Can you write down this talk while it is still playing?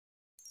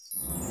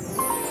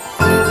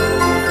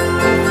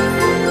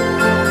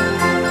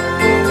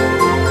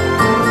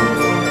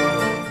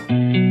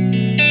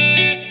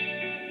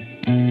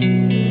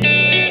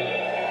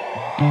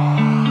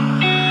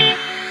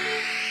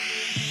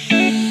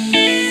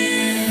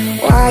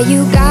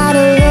you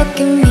gotta look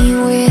at me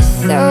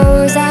with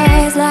those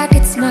eyes like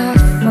it's my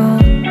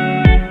fault?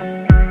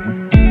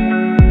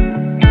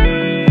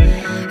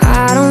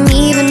 I don't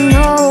even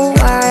know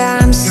why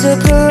I'm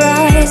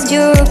surprised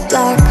you're a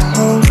black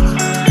hole.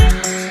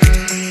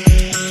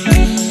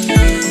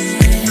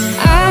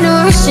 I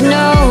know I should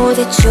know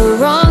that you're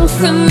wrong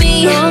for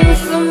me, wrong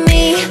for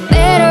me.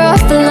 Better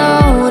off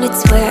alone,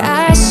 it's where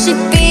I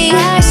should be,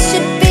 I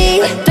should be.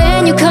 But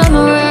then you come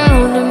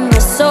around and my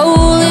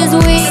soul is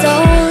weak,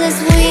 soul is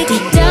weak.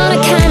 Deep down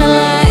I kinda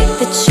like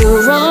that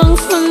you're wrong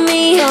for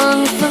me,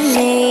 wrong for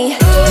me.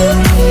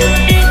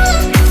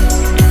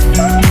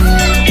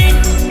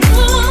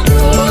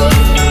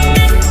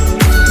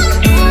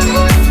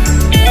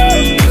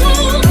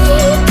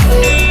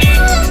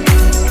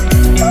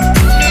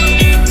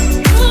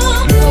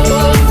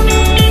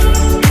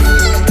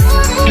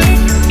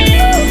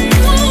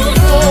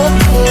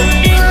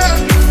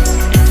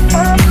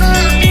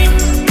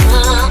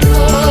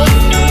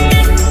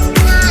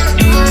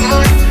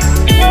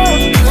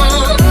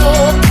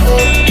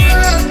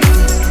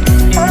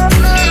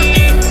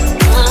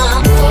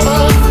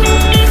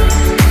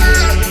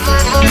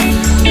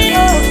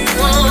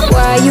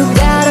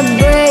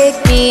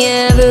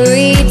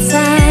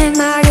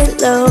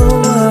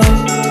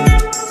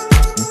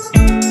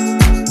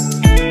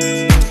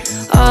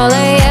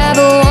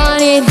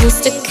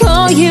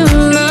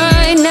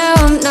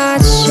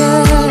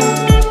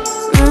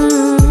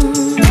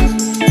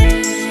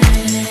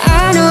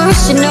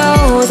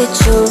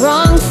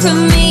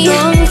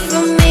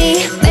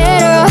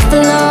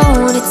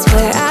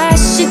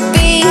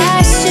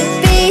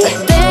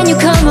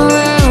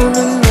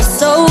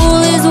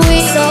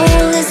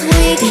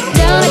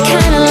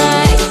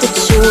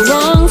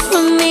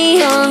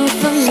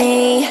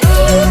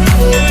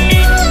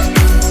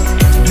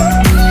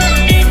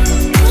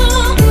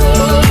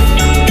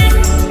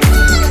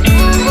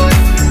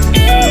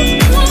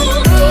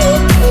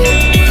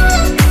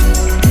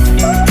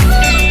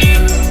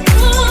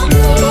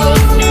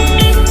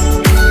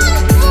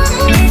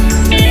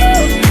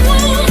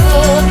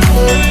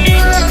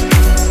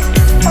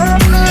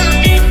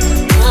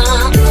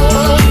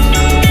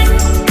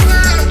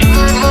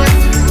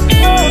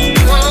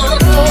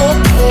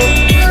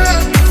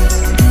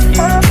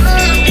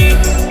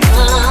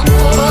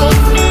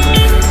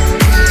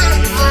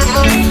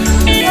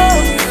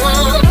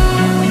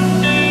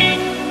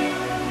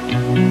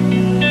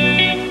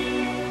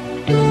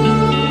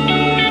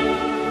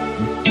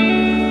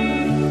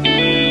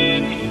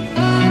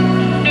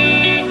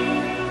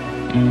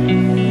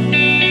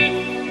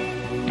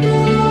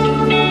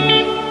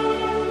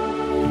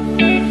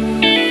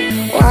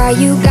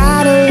 You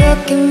gotta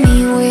look at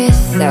me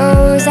with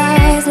those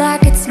eyes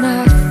like it's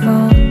my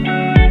fault.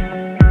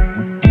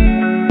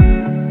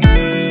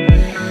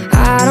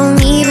 I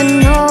don't even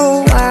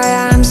know why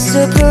I'm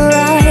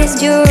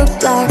surprised you're a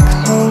black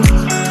hole.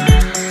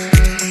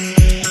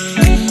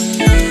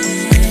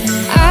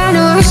 I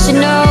know I should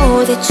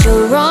know that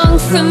you're wrong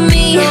for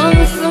me,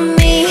 wrong for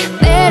me.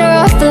 Better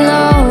off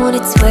alone,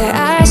 it's where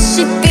I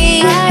should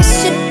be, I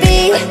should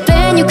be. But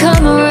then you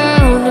come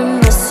around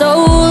and my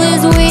soul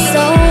is weak,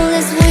 soul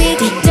is weak.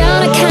 Deep down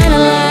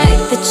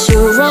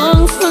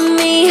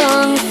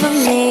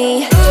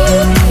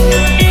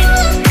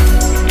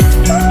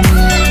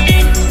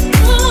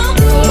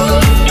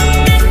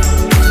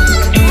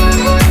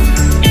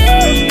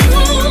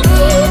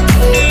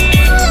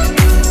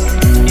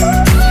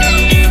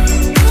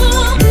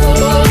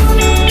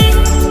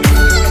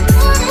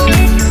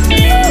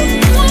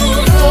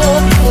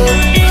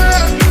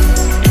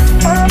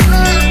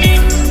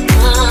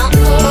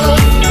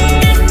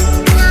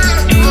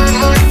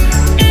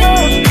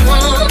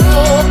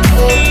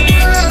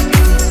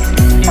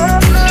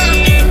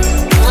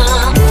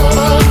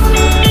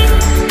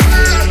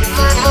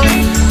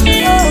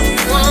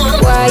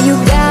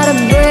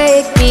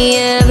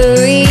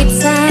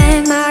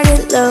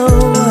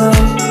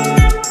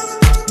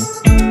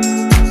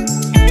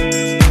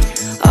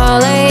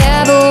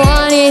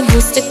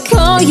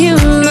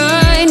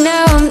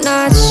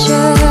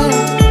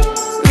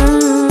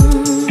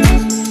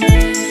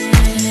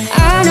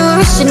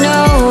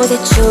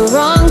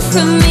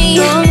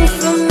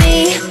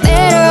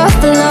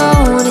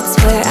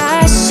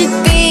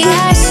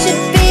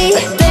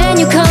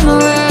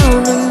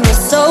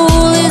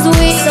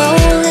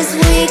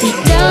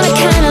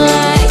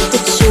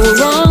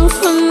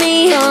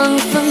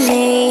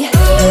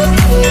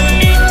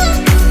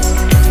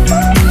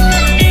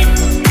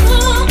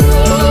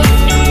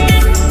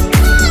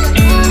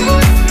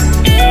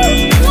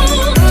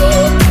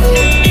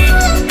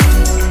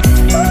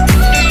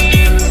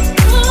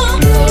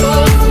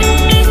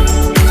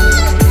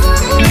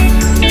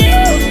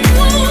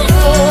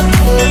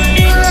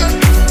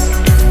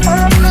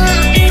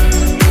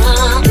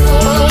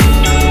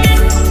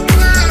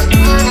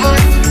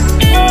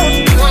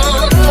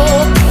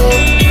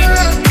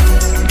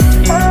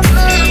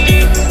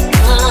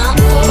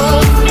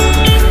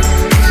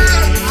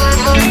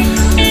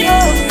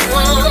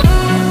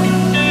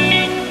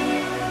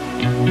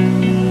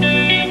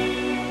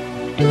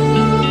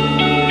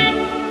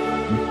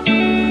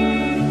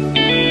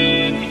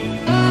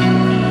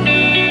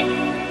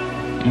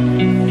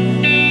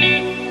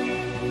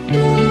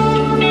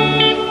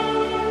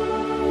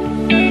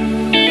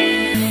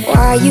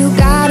Why you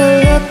gotta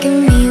look at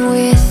me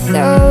with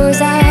those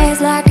eyes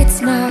like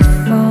it's my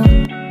fault?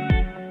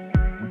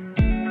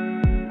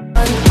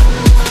 I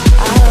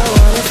don't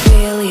wanna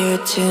feel you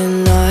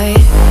tonight.